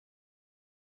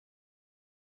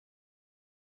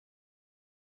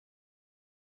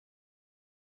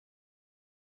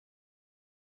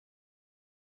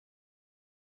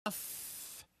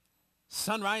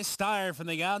Sunrise Star from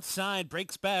the outside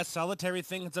breaks best. Solitary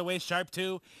Things away sharp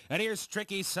two. And here's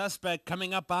Tricky Suspect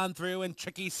coming up on through, and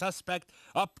Tricky Suspect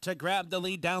up to grab the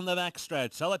lead down the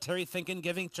backstretch. Solitary Thinking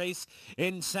giving chase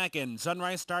in second.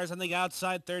 Sunrise Stars on the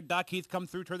outside third. Doc Heath come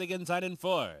through toward the inside in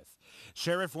fourth.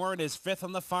 Sheriff Warren is fifth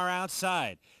on the far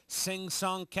outside. Sing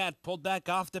Song Cat pulled back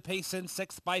off the pace in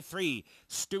sixth by 3.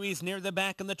 Stewie's near the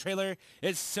back in the trailer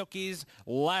is Silky's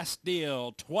Last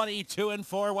Deal.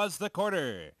 22-4 was the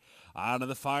quarter. On to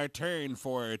the far turn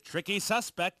for Tricky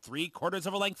Suspect, 3/4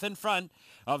 of a length in front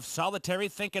of Solitary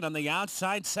Thinking on the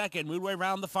outside second. Midway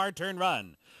round the far turn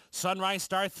run. Sunrise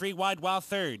Star 3 wide while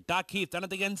third. Doc Heath down at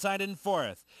the inside in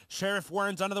fourth. Sheriff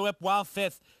Warren's under the whip while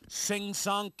fifth. Sing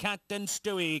Song Cat and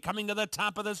Stewie coming to the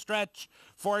top of the stretch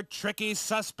for Tricky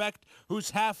Suspect, whose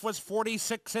half was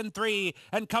 46-3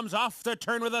 and comes off the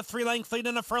turn with a 3-length lead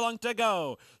and a furlong to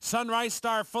go. Sunrise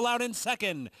Star full out in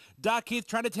second. Doc Heath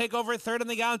trying to take over third on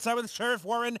the outside with Sheriff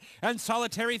Warren and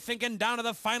Solitary Thinking down to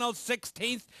the final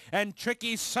 16th. And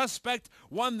Tricky Suspect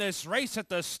won this race at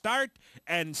the start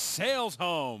and sails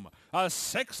home a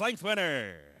 6-length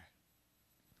winner.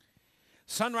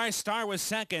 Sunrise Star was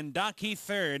second, Doc Heath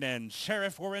third, and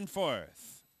Sheriff Warren fourth.